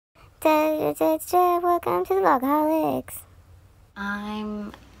Welcome to the Vlogaholics.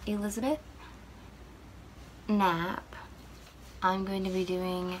 I'm Elisabeth Knapp. I'm going to be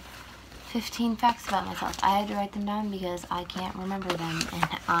doing 15 facts about myself. I had to write them down because I can't remember them,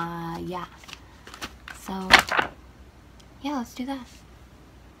 and yeah. So, yeah, let's do that.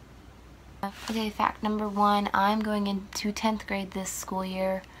 Okay, fact number 1, I'm going into 10th grade this school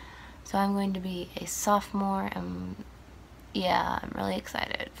year, so I'm going to be a sophomore, and yeah, I'm really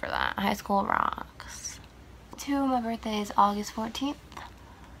excited for that. High school rocks. 2, my birthday is August 14th.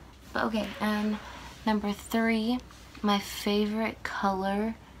 But okay, and number 3, my favorite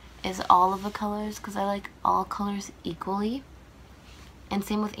color is all of the colors because I like all colors equally. And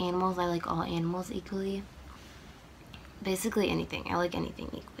same with animals, I like all animals equally. Basically anything, I like anything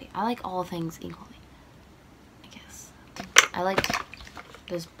equally. I like all things equally, I guess. I like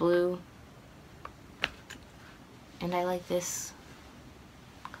this blue, and I like this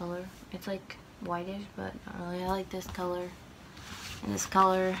color. It's like whitish, but not really. I like this color, and this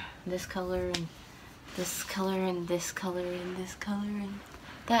color, this color, and this color, and this color, and this color, and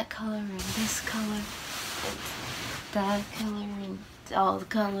that color, and this color, and that color, and all the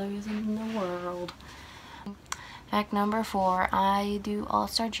colors in the world. Fact number 4, I do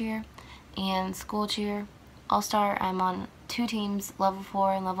all-star cheer and school cheer. All-star, I'm on 2 teams, level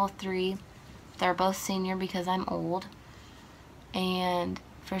 4 and level 3. They're both senior because I'm old. And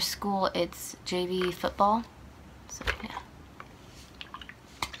for school, it's JV football. So, yeah.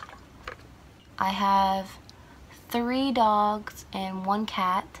 I have 3 dogs and 1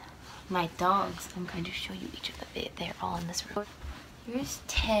 cat. My dogs, I'm going to show you each of them. They're all in this room. Here's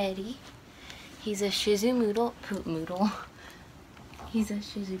Teddy. He's a Shih Tzu Poodle. He's a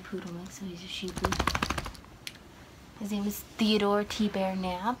Shih Tzu Poodle mix, so he's a Shih Tzu. His name is Theodore T. Bear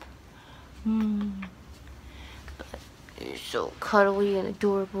Knapp. But he's so cuddly and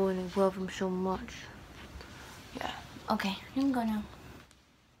adorable, and I love him so much. Yeah. Okay, you can go now.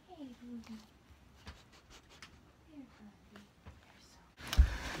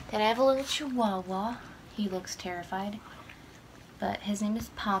 Then I have a little Chihuahua. He looks terrified, but his name is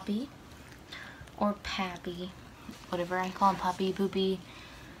Poppy. Or Pappy, whatever I call him. Poppy, Poopy,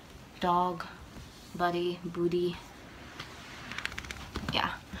 dog, buddy, booty.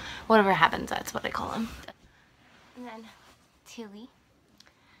 Yeah, whatever happens, that's what I call him. And then Tilly.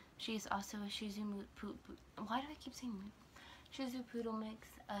 She's also a Shih Tzu why do I keep saying Shih Tzu Poodle mix,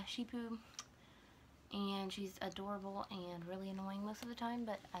 a Shih Poo, and she's adorable and really annoying most of the time,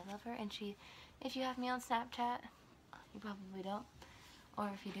 but I love her. And if you have me on Snapchat, you probably don't,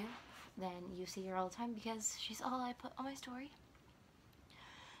 or if you do, then you see her all the time because she's all I put on my story,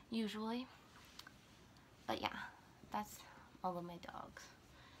 usually. But yeah, that's all of my dogs.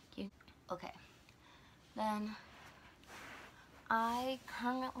 Cute. Okay, then I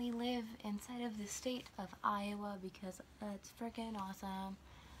currently live inside of the state of Iowa because it's freaking awesome.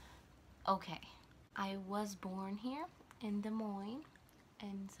 Okay, I was born here in Des Moines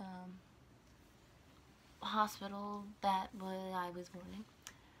in some hospital that I was born in.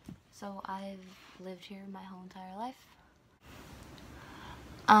 So I've lived here my whole entire life.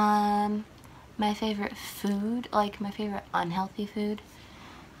 My favorite food, like my favorite unhealthy food,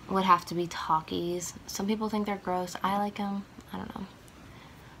 would have to be Takis. Some people think they're gross. I like them. I don't know.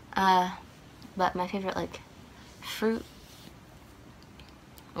 But my favorite, like, fruit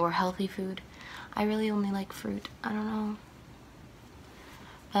or healthy food, I really only like fruit. I don't know.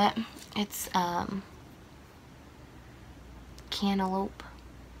 But it's, cantaloupe.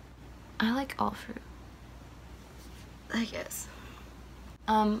 I like all fruit, I guess.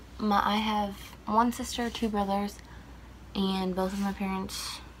 I have 1 sister, 2 brothers, and both of my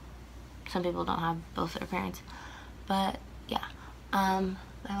parents. Some people don't have both their parents, but yeah. My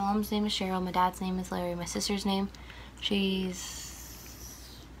mom's name is Cheryl, my dad's name is Larry, my sister's name,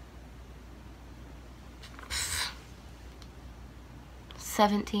 she's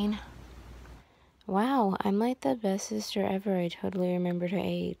 17. Wow, I'm like the best sister ever. I totally remembered her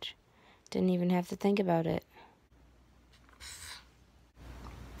age. Didn't even have to think about it.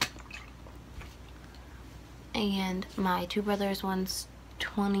 And my 2 brothers, one's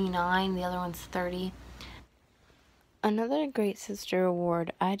 29, the other one's 30. Another great sister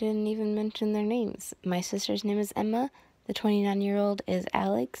award, I didn't even mention their names. My sister's name is Emma, the 29-year-old is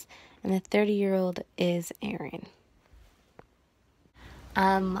Alex, and the 30-year-old is Erin.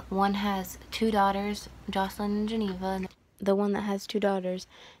 One has 2 daughters, Jocelyn and Geneva. The one that has 2 daughters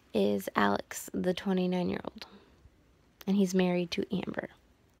is Alex, the 29-year-old, and he's married to Amber.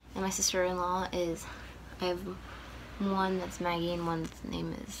 And my sister-in-law is, I have one that's Maggie and one's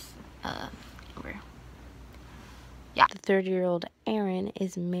name is Amber. Yeah. The 30-year-old Aaron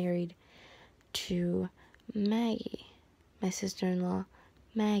is married to Maggie, my sister-in-law,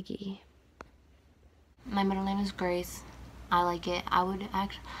 Maggie. My middle name is Grace. I like it. I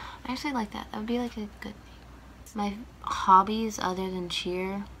actually like that. That would be like a good name. My hobbies other than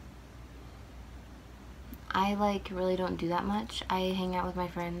cheer, I like really don't do that much. I hang out with my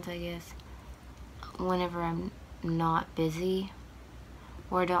friends, I guess, whenever I'm not busy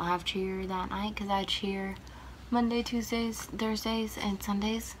or don't have cheer that night, because I cheer Monday, Tuesdays, Thursdays, and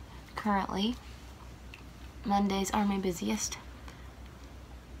Sundays currently. Mondays are my busiest.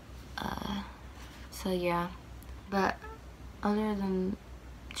 So yeah. But other than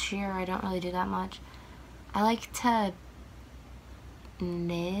cheer, I don't really do that much. I like to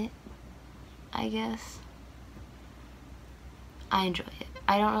knit, I guess. I enjoy it.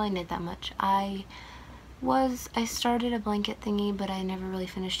 I don't really knit that much. I started a blanket thingy, but I never really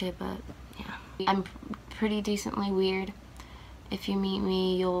finished it, but yeah. I'm pretty decently weird. If you meet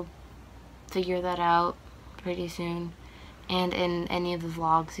me, you'll figure that out pretty soon. And in any of the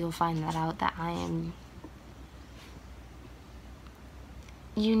vlogs, you'll find that out, that I am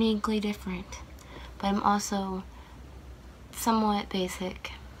uniquely different. But I'm also somewhat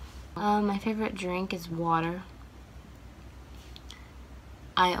basic. My favorite drink is water.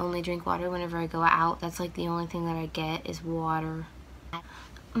 I only drink water whenever I go out. That's like the only thing that I get is water.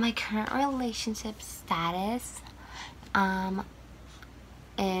 My current relationship status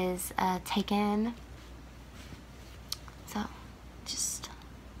is taken. So just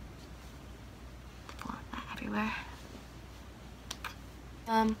flaunt that everywhere.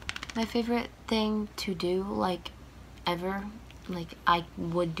 My favorite thing to do, like ever, like I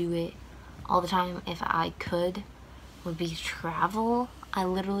would do it all the time if I could, would be travel. I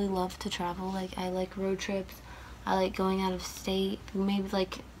literally love to travel. Like I like road trips. I like going out of state. Maybe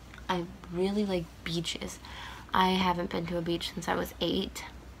like I really like beaches. I haven't been to a beach since I was 8.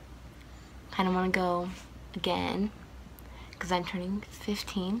 Kind of want to go again because I'm turning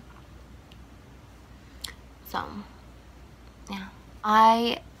 15. So yeah.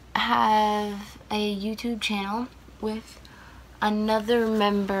 I have a YouTube channel with another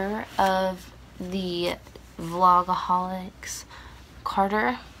member of the Vlogaholics,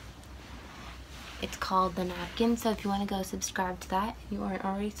 Carter. It's called The Napkin, so if you want to go subscribe to that, if you aren't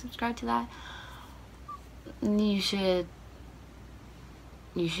already subscribed to that, you should.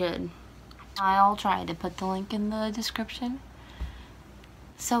 I'll try to put the link in the description.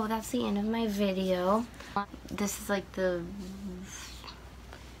 So that's the end of my video. This is like the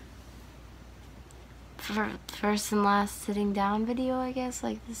first and last sitting down video, I guess.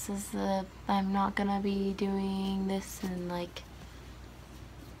 Like this is the, I'm not gonna be doing this, and like,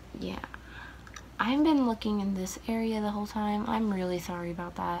 yeah. I've been looking in this area the whole time. I'm really sorry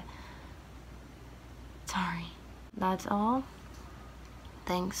about that. Sorry. That's all.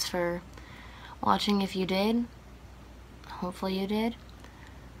 Thanks for watching if you did. Hopefully you did.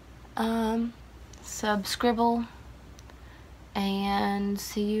 Subscribble, and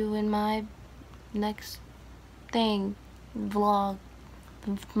see you in my next vlog,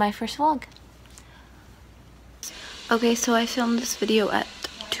 my first vlog. Okay, so I filmed this video at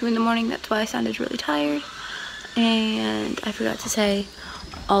 2 in the morning, that's why I sounded really tired. And I forgot to say,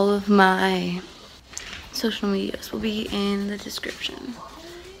 all of my social medias will be in the description.